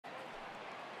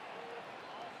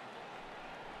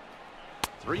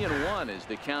3-1 is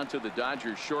the count to the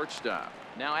Dodgers shortstop.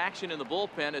 Now action in the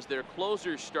bullpen as their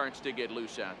closer starts to get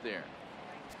loose out there.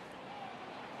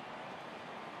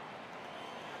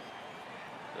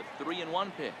 The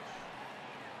 3-1 pitch.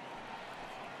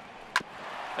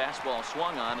 Fastball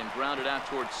swung on and grounded out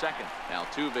towards second.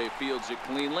 Altuve fields it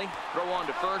cleanly. Throw on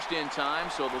to first in time,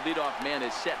 so the leadoff man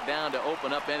is set down to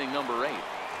open up inning number 8.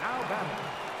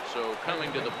 So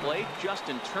coming to the plate,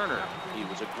 Justin Turner. He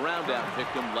was a ground out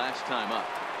victim last time up.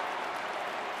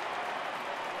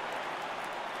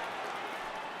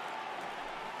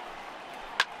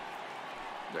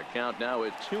 The count now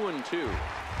at 2-2.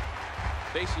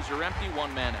 Bases are empty,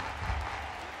 one man out.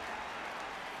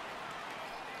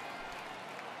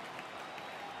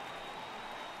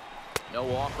 No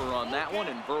offer on that one,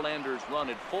 and Verlander's run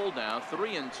at full now,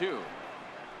 3-2.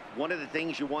 One of the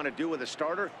things you want to do with a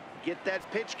starter, get that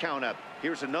pitch count up.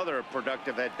 Here's another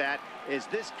productive at bat as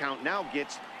this count now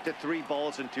gets to 3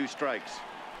 balls and 2 strikes.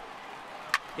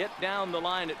 Hit down the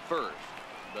line at first,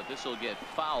 but this will get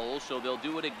foul, so they'll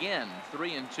do it again,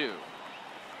 3-2.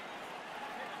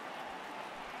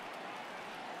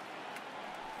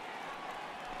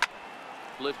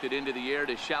 Lifted into the air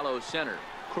to shallow center.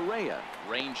 Correa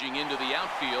ranging into the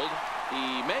outfield.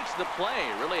 He makes the play.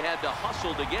 Really had to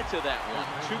hustle to get to that one.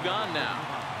 2 gone now.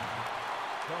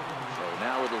 So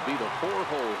now it'll be the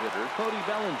 4-hole hitter, Cody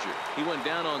Bellinger. He went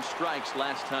down on strikes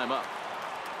last time up.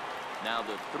 Now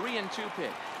the 3-2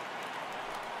 pitch.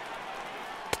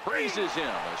 Freezes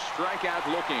him. A strikeout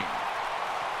looking.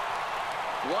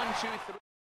 1-2-3.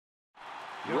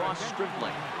 Ross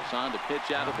Stripling is on to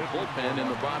pitch out of the bullpen in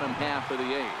the bottom half of the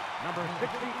 8th. Number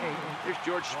 68. Here's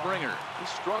George Springer. He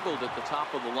struggled at the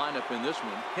top of the lineup in this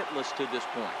one, hitless to this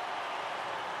point.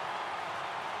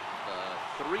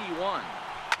 The 3-1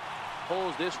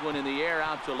 pulls this one in the air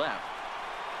out to left.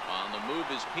 On the move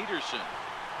is Peterson.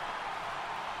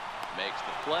 Makes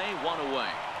the play, 1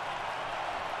 away.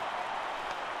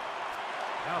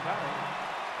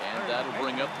 And that'll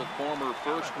bring up the former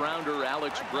first-rounder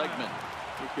Alex Bregman.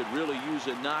 He could really use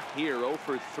a knock here. 0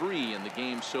 for 3 in the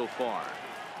game so far.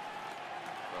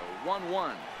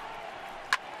 1-1.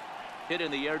 Hit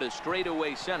in the air to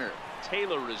straightaway center.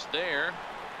 Taylor is there.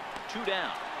 2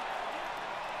 down.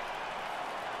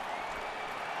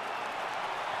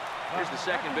 Here's the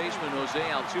second baseman, Jose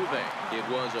Altuve. It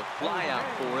was a flyout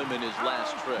for him in his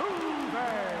last trip.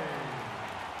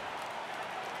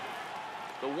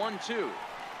 The 1-2.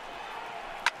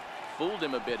 Fooled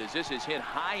him a bit as this is hit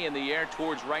high in the air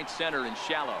towards right center and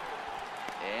shallow.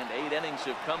 And 8 innings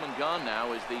have come and gone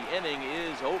now as the inning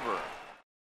is over.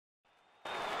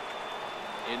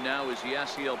 In now is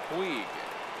Yasiel Puig.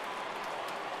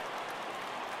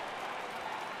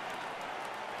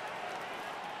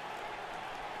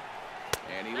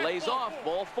 And he lays off,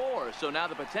 ball 4. So now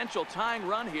the potential tying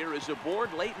run here is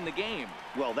aboard late in the game.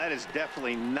 Well, that is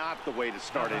definitely not the way to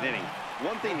start an inning.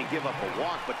 One thing to give up a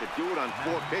walk, but to do it on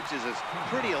 4 pitches is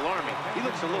pretty alarming. He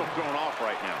looks a little thrown off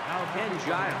right now. Ken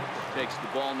Giles takes the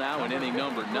ball now in inning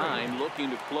number 9, looking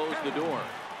to close the door.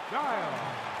 So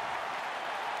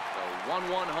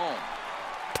 1-1 home.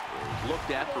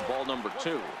 Looked at for ball number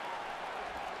 2.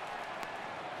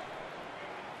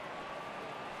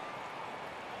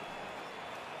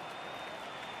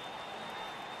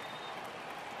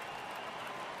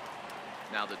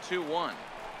 Now the 2-1.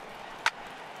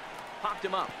 Popped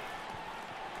him up.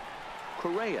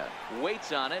 Correa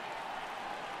waits on it.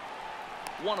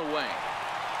 1 away.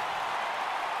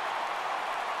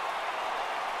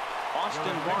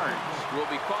 Austin Barnes will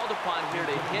be called upon here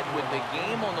to hit with the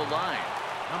game on the line.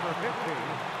 Number 50.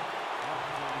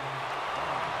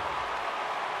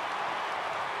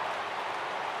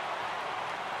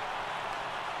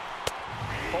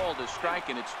 Called a strike,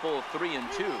 and it's full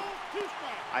 3-2.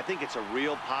 I think it's a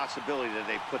real possibility that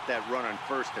they put that run on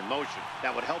first in motion.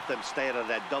 That would help them stay out of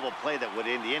that double play that would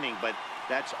end the inning, but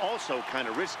that's also kind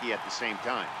of risky at the same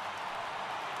time.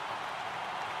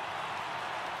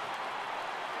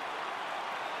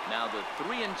 Now the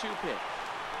 3-2 pitch.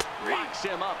 Locks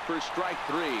him up for strike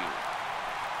 3.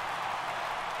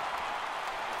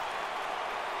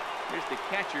 Here's the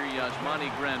catcher, Yasmani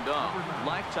Grandal.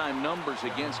 Lifetime numbers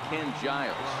against Ken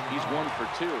Giles. He's 1 for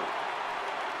 2.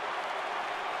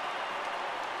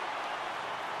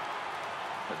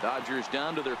 The Dodgers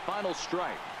down to their final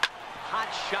strike. Hot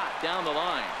shot down the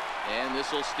line. And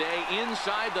this will stay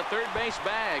inside the third base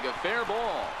bag. A fair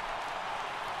ball.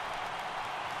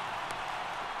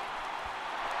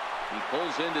 He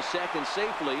pulls into second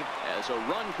safely as a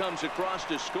run comes across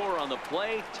to score on the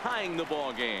play, tying the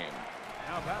ball game.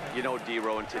 You know,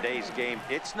 D-Row, in today's game,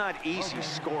 it's not easy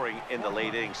scoring in the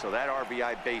late innings, so that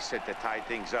RBI base hit to tie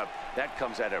things up, that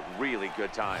comes at a really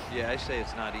good time. Yeah, I say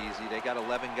it's not easy. They got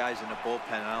 11 guys in the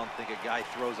bullpen. I don't think a guy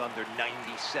throws under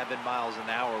 97 miles an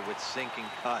hour with sinking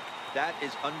cut. That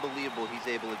is unbelievable. He's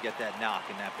able to get that knock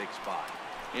in that big spot.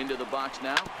 Into the box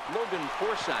now, Logan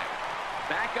Forsythe.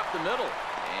 Back up the middle.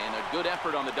 And a good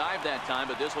effort on the dive that time,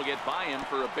 but this will get by him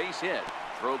for a base hit.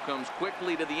 Throw comes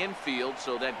quickly to the infield,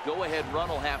 so that go-ahead run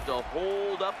will have to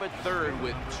hold up at third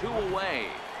with 2 away.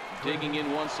 Digging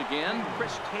in once again,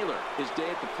 Chris Taylor. His day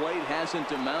at the plate hasn't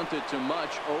amounted to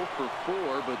much, 0 for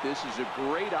 4, but this is a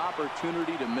great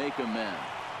opportunity to make amends.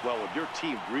 Well, when your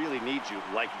team really needs you,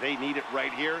 like they need it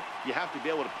right here, you have to be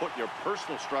able to put your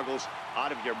personal struggles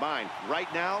out of your mind.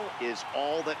 Right now is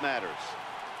all that matters.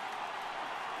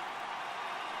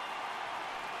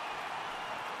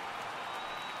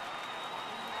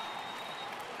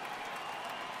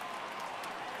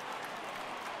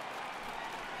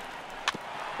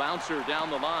 Bouncer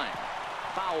down the line.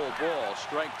 Foul ball,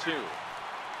 strike 2.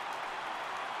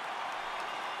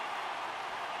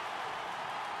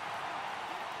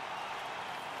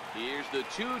 Here's the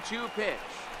 2-2 pitch.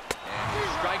 And he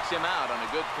strikes him out on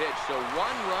a good pitch. So 1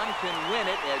 run can win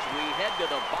it as we head to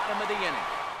the bottom of the inning.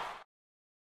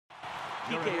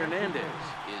 Kike Hernandez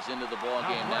is into the ball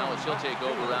game now as he'll take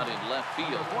over out in left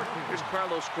field. Here's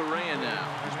Carlos Correa now.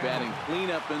 He's batting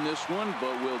cleanup in this one,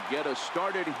 but will get us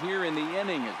started here in the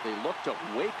inning as they look to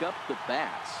wake up the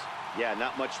bats. Yeah,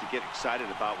 not much to get excited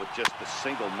about with just a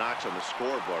single notch on the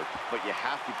scoreboard, but you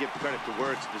have to give credit to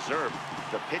where it's deserved.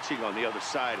 The pitching on the other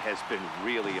side has been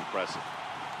really impressive.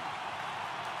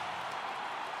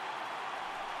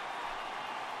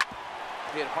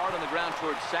 Hit hard on the ground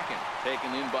towards second.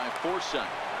 Taken in by Forsythe.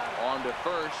 On to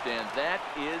first, and that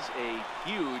is a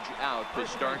huge out to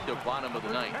start the bottom of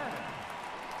the ninth.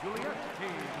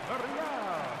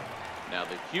 Now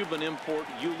the Cuban import,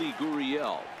 Yuli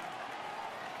Gurriel.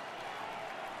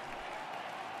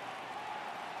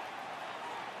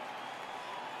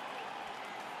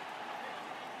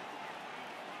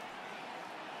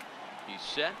 He's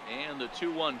set, and the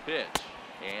 2-1 pitch.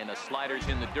 And the slider's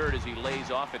in the dirt as he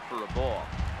lays off it for a ball.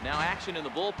 Now action in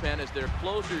the bullpen as their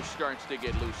closer starts to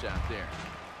get loose out there.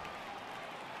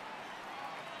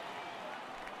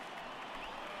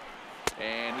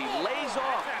 And he lays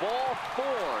off ball 4.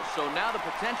 So now the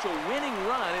potential winning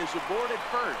run is aboard at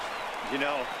first. You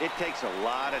know, it takes a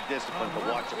lot of discipline to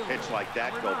watch a pitch like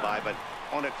that go by, but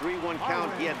on a 3-1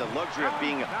 count, he had the luxury of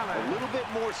being a little bit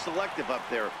more selective up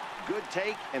there. Good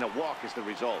take and a walk is the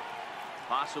result.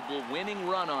 Possible winning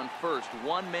run on first,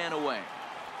 1 man away.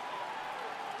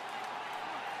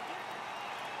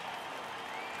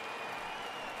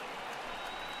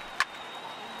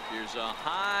 Here's a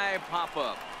high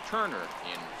pop-up. Turner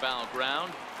in foul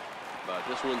ground, but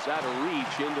this one's out of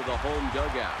reach into the home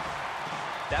dugout.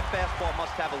 That fastball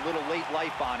must have a little late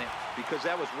life on it because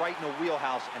that was right in the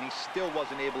wheelhouse, and he still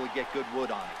wasn't able to get good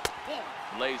wood on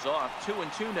it. Lays off,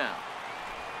 2-2 now.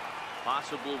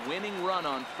 Possible winning run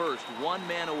on first, 1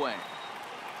 man away.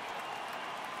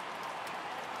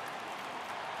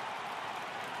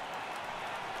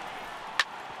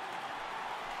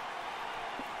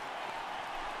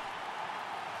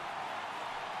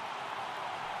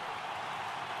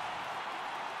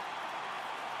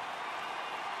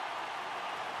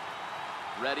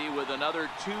 Ready with another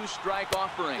 2-strike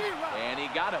offering, and he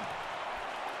got him.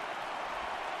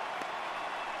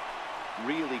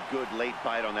 Really good late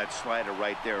bite on that slider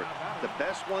right there. The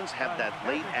best ones have that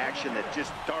late action that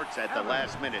just darts at the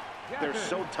last minute. They're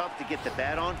so tough to get the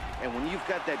bat on, and when you've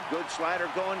got that good slider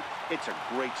going, it's a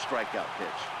great strikeout pitch.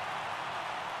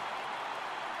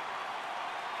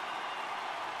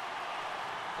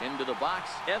 Into the box,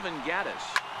 Evan Gattis.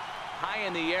 High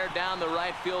in the air down the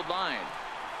right field line.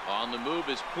 On the move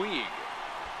is Puig.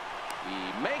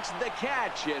 He makes the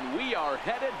catch, and we are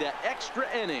headed to extra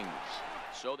innings.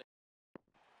 So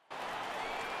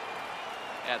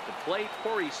at the plate,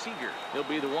 Corey Seager. He'll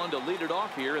be the one to lead it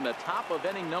off here in the top of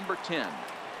inning number 10. And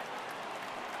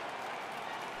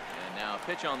now a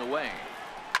pitch on the way.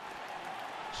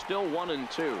 Still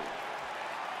 1-2.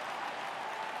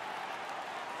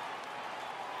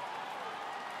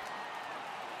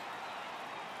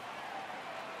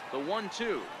 The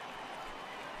 1-2.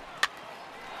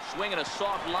 Swinging a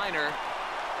soft liner.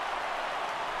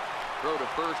 Throw to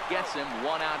first gets him.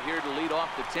 1 out here to lead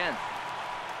off the 10th.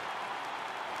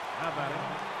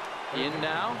 In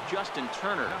now, Justin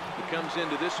Turner. He comes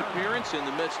into this appearance in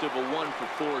the midst of a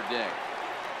 1-for-4 day.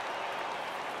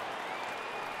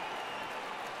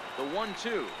 The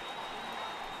 1-2.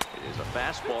 It is a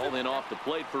fastball, then off the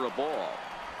plate for a ball.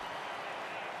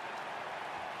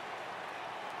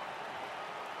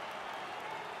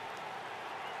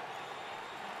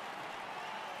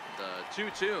 The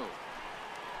 2-2.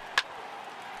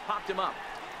 Popped him up.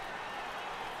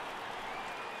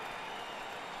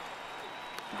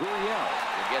 Gurriel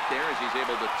will get there as he's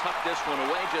able to tuck this one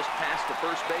away just past the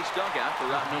first base dugout for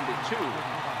out number 2.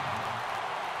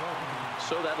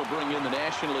 So that'll bring in the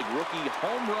National League rookie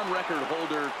home run record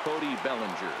holder Cody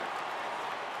Bellinger.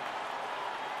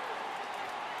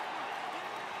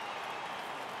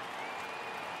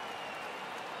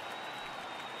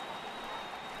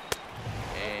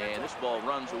 And this ball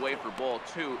runs away for ball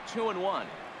 2. 2-1.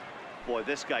 Boy,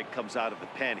 this guy comes out of the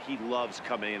pen. He loves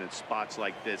coming in spots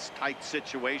like this, tight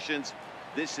situations.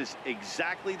 This is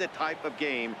exactly the type of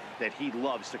game that he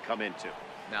loves to come into.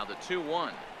 Now the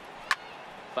 2-1.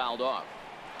 Fouled off.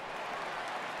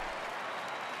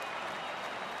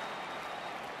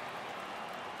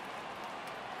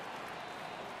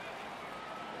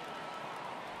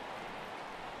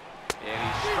 And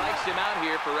he strikes him out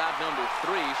here for out number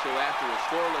 3. So after a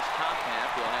scoreless top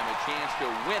half, he'll have a chance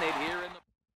to win it here in the...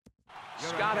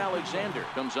 Scott Alexander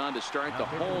comes on to start the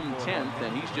home 10th,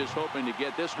 and he's just hoping to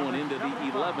get this one into the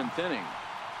 11th inning.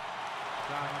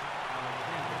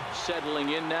 Settling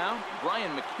in now,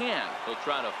 Brian McCann. He'll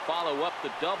try to follow up the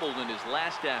double in his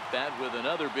last at-bat with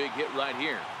another big hit right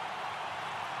here.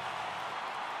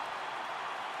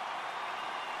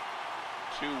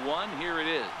 2-1, here it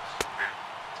is.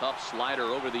 Tough slider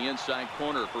over the inside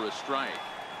corner for a strike.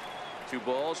 2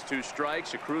 balls, 2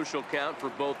 strikes, a crucial count for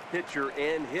both pitcher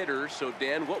and hitter. So,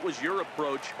 Dan, what was your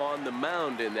approach on the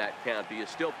mound in that count? Do you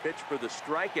still pitch for the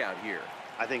strikeout here?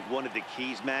 I think one of the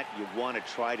keys, Matt, you want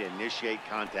to try to initiate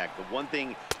contact. The one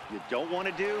thing you don't want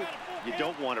to do, you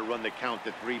don't want to run the count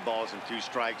to 3 balls and 2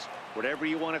 strikes. Whatever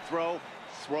you want to throw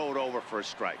it over for a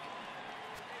strike.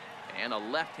 And a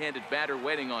left-handed batter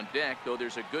waiting on deck, though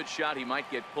there's a good shot he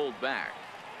might get pulled back.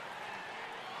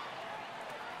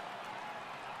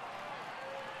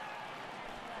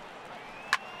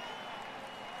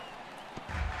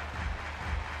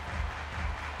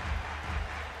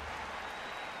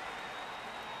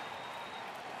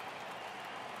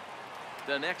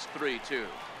 The next 3-2.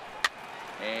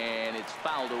 And it's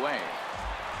fouled away.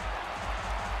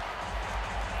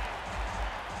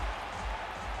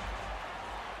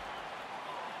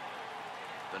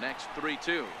 The next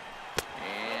 3-2.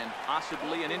 And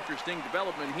possibly an interesting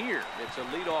development here. It's a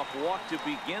leadoff walk to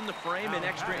begin the frame in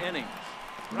extra innings.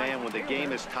 Man, when the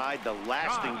game is tied, the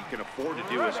last thing you can afford to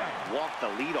do is walk the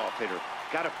leadoff hitter.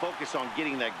 Got to focus on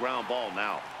getting that ground ball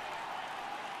now.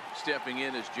 Stepping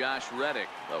in is Josh Reddick.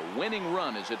 The winning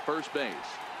run is at first base.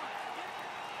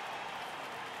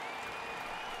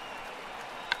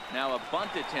 Now a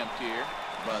bunt attempt here,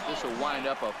 but this will wind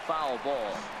up a foul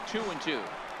ball. 2-2.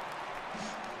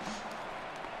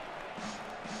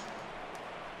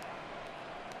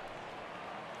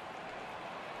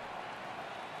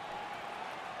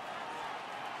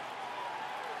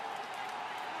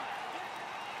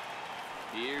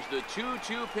 Here's the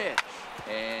 2-2 pitch,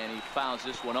 and he fouls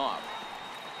this one off.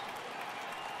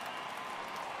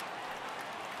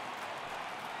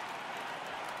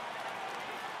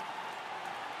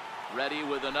 Ready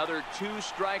with another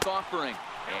 2-strike offering,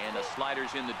 and the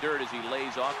slider's in the dirt as he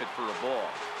lays off it for a ball.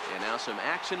 And now some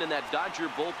action in that Dodger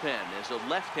bullpen as a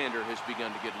left-hander has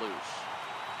begun to get loose.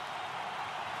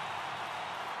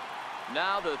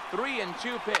 Now the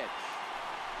 3-2 pitch.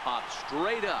 Popped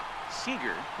straight up.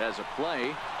 Seager has a play,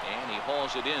 and he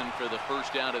hauls it in for the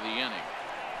first out of the inning.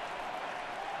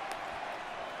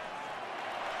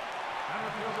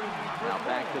 Now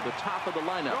back to the top of the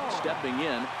lineup. Stepping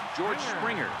in, George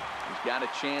Springer. He's got a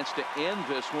chance to end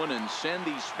this one and send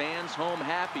these fans home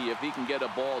happy if he can get a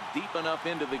ball deep enough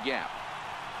into the gap.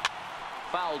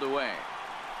 Fouled away.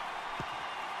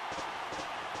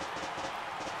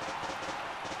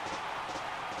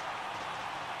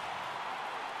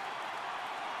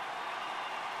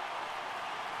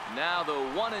 Now the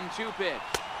 1-2 pitch.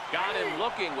 Got him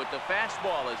looking with the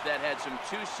fastball as that had some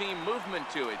two-seam movement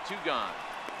to it. 2 gone.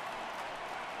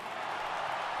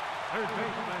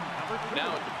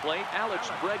 Now at the plate, Alex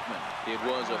Bregman. It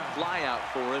was a flyout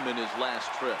for him in his last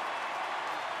trip.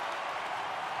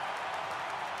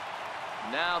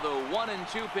 Now the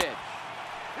 1-2 pitch.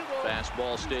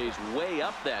 Fastball stays way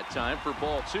up that time for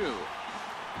ball 2.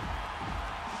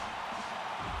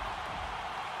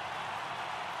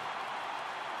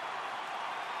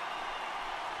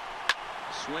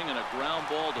 Swing and a ground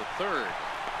ball to third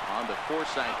on the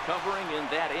Forsythe covering, and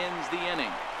that ends the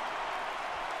inning.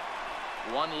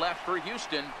 1 left for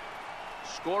Houston.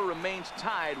 Score remains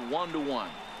tied 1-1.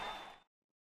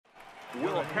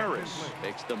 Will Harris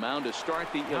takes the mound to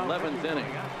start the 11th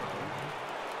inning.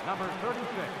 Number 36.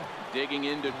 Digging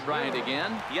in to try it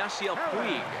again. Yasiel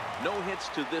Puig. No hits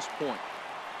to this point.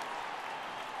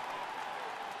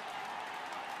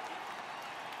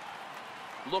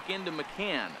 Look into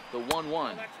McCann, the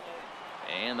 1-1.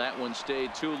 And that one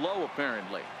stayed too low,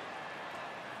 apparently.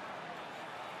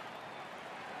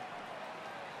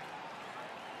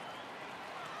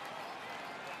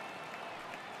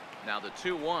 Now the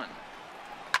 2-1.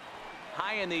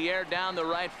 High in the air down the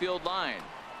right field line.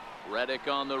 Reddick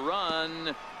on the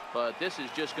run, but this is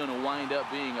just going to wind up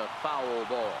being a foul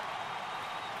ball.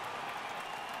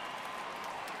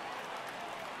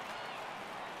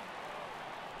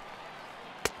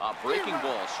 A breaking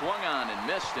ball swung on and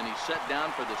missed, and he's set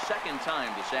down for the second time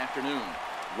this afternoon.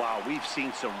 Wow, we've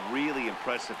seen some really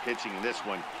impressive pitching in this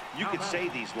one. You could say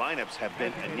these lineups have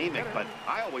been anemic, but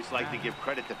I always like to give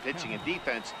credit to pitching and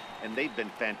defense, and they've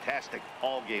been fantastic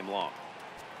all game long.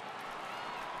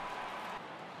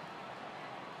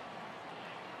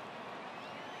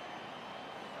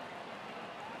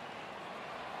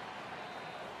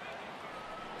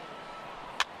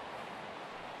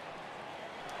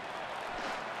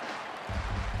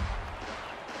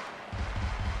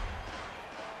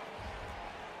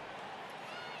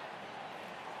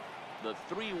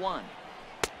 The 3-1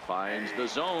 finds the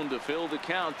zone to fill the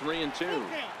count. 3-2. 3-2.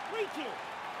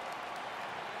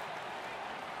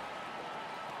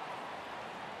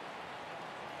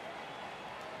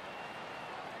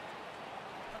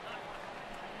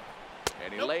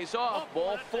 And he lays off.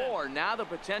 Ball 4. Now the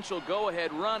potential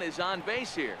go-ahead run is on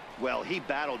base here. Well, he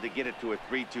battled to get it to a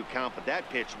 3-2 count, but that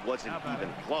pitch wasn't even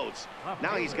close.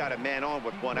 Now he's got a man on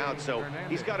with 1 out, so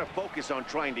he's got to focus on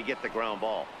trying to get the ground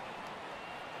ball.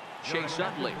 Chase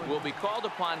Utley will be called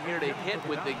upon here to hit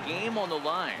with the game on the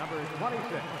line. Number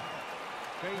 26.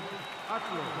 Chase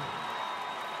Utley.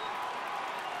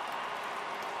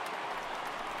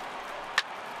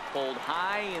 Pulled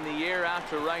high in the air out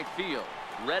to right field.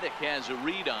 Reddick has a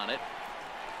read on it,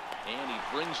 and he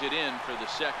brings it in for the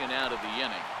second out of the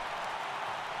inning.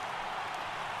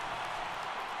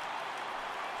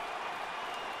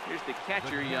 Here's the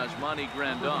catcher, Yasmani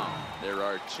Grandal. There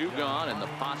are 2 gone and the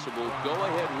possible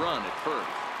go-ahead run at first.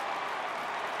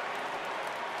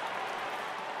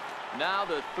 Now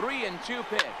the 3-2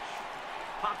 pitch.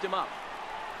 Popped him up.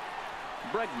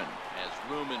 Bregman has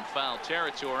room in foul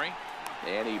territory,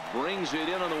 and he brings it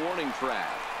in on the warning track.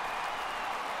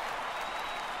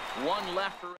 1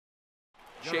 left for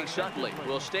Chase Utley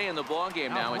will stay in the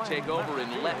ballgame now and take over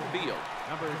in left field.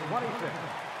 Number 26.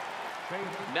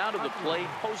 Now to the plate,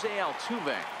 Jose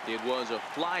Altuve. It was a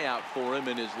flyout for him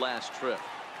in his last trip.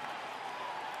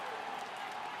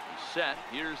 He's set.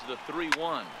 Here's the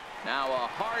 3-1. Now a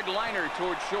hard liner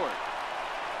toward short.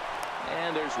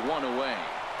 And there's 1 away.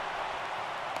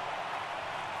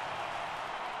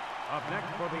 Up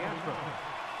next for the Astros,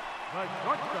 the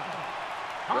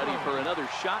shortstop. Ready for another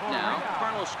shot now.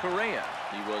 Carlos Correa.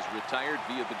 He was retired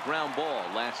via the ground ball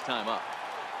last time up.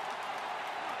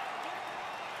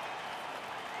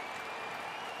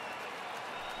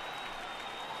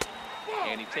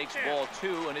 And he takes ball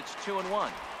 2, and it's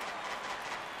 2-1.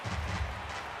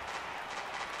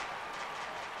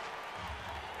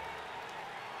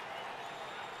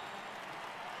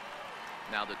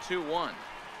 Now the 2-1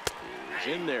 is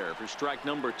in there for strike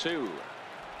number 2.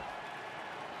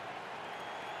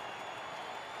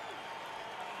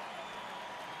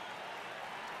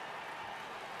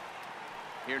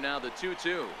 Here now the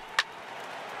 2-2.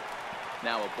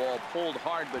 Now a ball pulled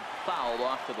hard but fouled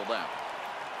off to the left.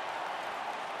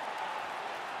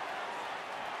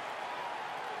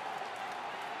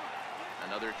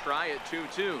 Another try at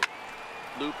 2-2.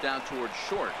 Looped out towards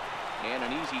short. And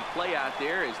an easy play out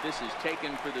there as this is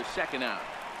taken for the second out.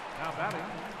 Now batting,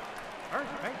 first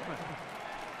baseman,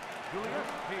 Julius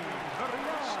P.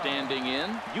 Gurriel. Standing in,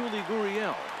 Yuli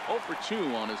Gurriel. 0 for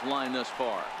 2 on his line thus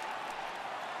far.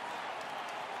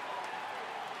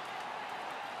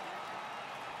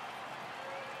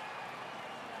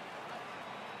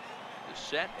 The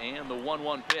set and the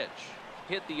 1-1 pitch.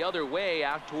 Hit the other way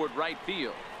out toward right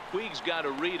field. Puig's got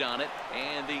a read on it,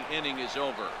 and the inning is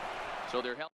over. So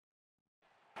they're held.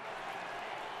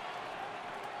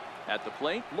 At the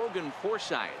plate, Logan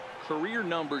Forsythe. Career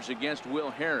numbers against Will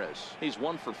Harris. He's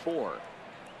 1 for 4.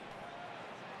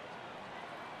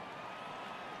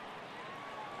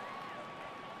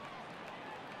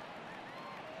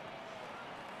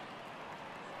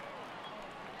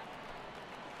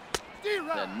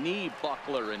 The knee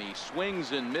buckler, and he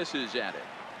swings and misses at it.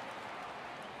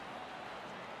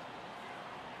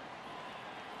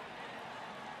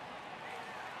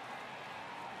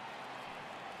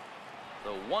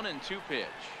 The 1-2 pitch.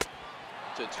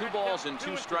 to 2 balls and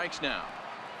 2 strikes now.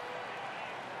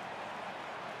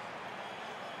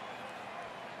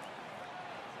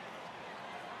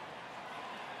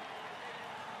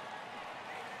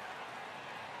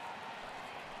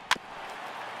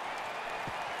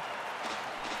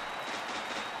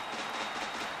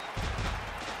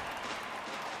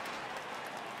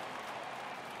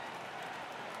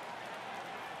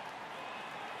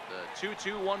 The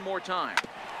 2-2 one more time.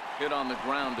 Hit on the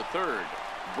ground to third.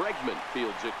 Bregman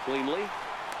fields it cleanly,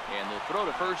 and the throw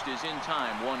to first is in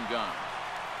time. 1 gone.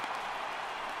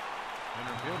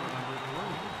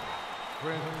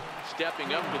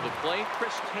 Stepping up to the plate,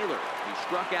 Chris Taylor. He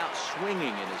struck out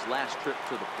swinging in his last trip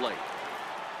to the plate.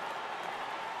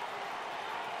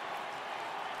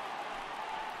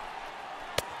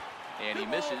 And he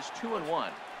misses. 2-1.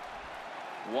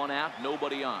 1 out,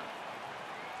 nobody on.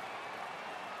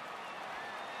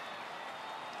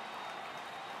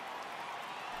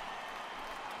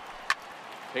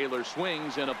 Taylor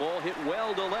swings, and a ball hit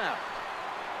well to left.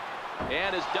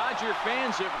 And as Dodger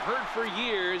fans have heard for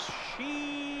years,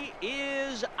 she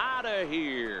is out of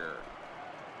here.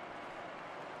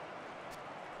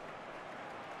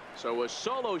 So a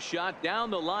solo shot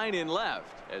down the line in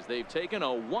left as they've taken a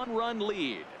 1-run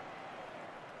lead.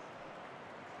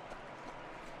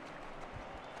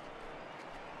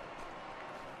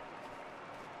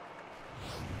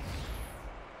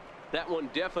 That one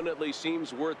definitely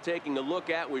seems worth taking a look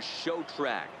at with Show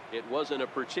Track. It wasn't a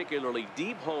particularly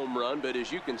deep home run, but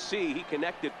as you can see, he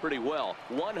connected pretty well.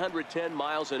 110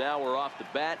 miles an hour off the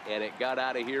bat, and it got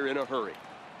out of here in a hurry.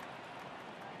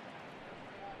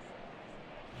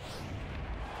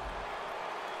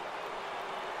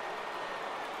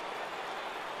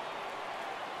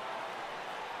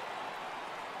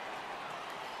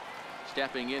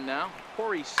 Stepping in now,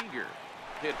 Corey Seager.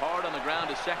 Hit hard on the ground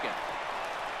to second.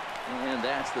 And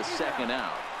that's the second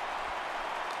out.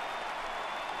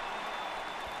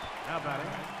 Now batting,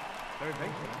 third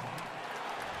baseman,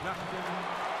 Justin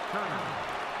Turner.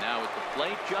 Now at the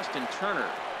plate, Justin Turner.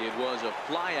 It was a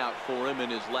flyout for him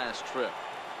in his last trip.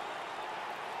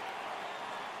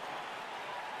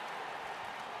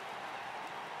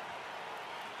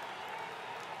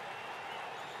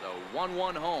 The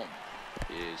 1-1 home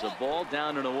is a ball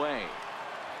down and away.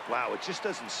 Wow, it just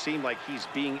doesn't seem like he's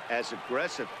being as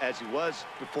aggressive as he was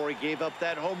before he gave up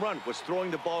that home run. Was throwing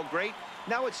the ball great.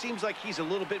 Now it seems like he's a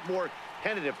little bit more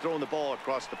tentative throwing the ball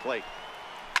across the plate.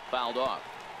 Fouled off.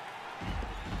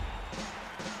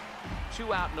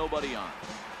 2 out, nobody on.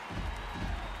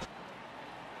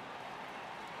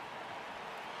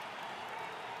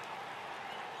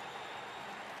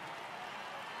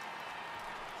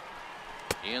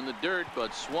 In the dirt,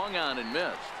 but swung on and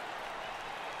missed.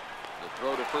 The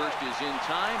throw to first is in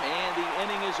time, and the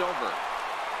inning is over.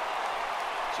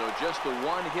 So just the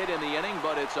 1 hit in the inning,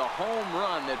 but it's a home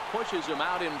run that pushes him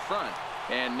out in front.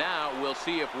 And now we'll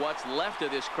see if what's left of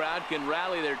this crowd can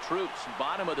rally their troops.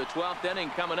 Bottom of the 12th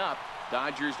inning coming up.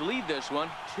 Dodgers lead this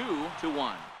one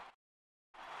 2-1.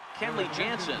 Kenley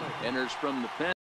Jansen enters from the pen.